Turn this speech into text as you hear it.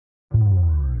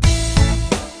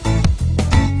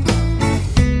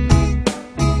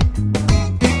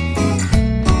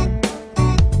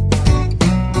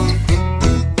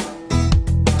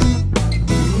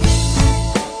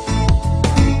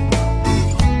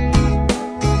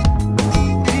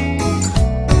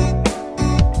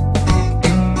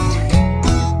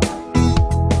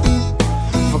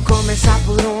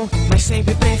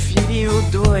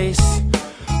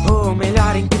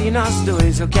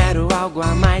eu quero algo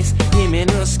a mais, e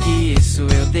menos que isso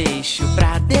eu deixo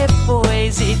pra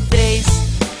depois. E 3,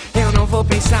 eu não vou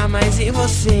pensar mais em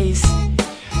vocês.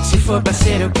 Se for pra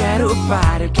ser, eu quero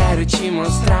par, eu quero te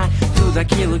mostrar tudo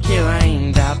aquilo que eu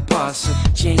ainda posso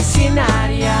te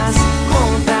ensinar. E as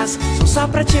contas são só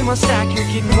pra te mostrar que o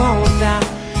que conta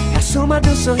é a soma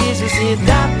dos sorrisos e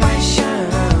da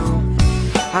paixão,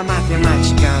 a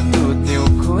matemática do teu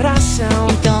coração.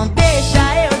 Então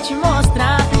deixa eu te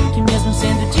mostrar que mesmo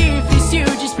sendo difícil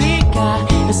de explicar,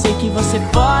 eu sei que você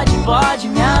pode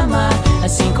me amar,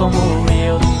 assim como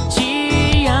eu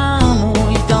te amo.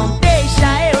 Então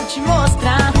deixa eu te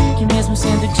mostrar que mesmo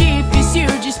sendo difícil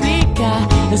de explicar,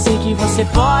 eu sei que você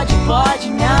pode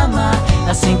me amar,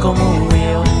 assim como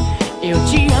eu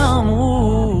te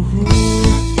amo.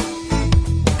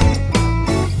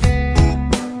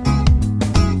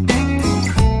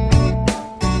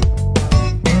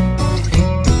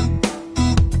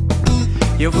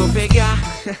 Eu vou pegar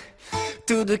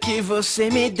tudo que você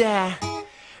me der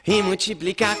e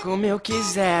multiplicar como eu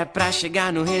quiser, pra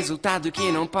chegar no resultado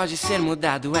que não pode ser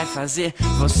mudado. É fazer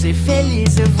você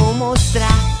feliz. Eu vou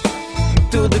mostrar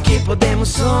tudo que podemos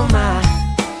somar,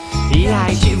 e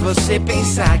ai de você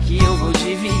pensar que eu vou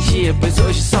dividir, pois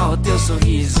hoje só o teu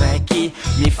sorriso é que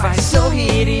me faz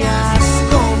sorrir. E as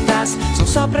contas são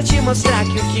só pra te mostrar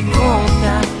que o que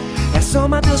conta é a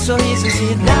soma dos sorrisos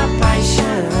e da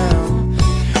paixão,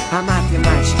 a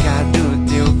matemática do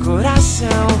teu coração.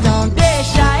 Então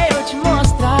deixa eu te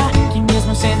mostrar que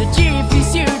mesmo sendo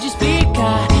difícil de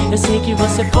explicar, eu sei que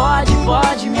você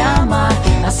pode me amar,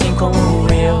 assim como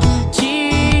eu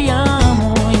te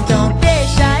amo. Então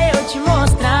deixa eu te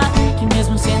mostrar que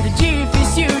mesmo sendo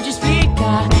difícil de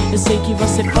explicar, eu sei que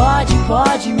você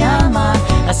pode me amar,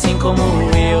 assim como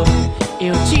eu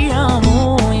te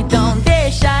amo. Então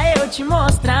deixa eu te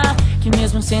mostrar que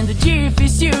mesmo sendo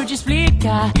difícil de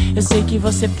explicar, eu sei que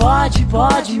você pode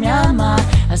me amar,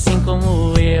 assim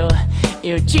como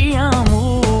eu te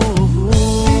amo.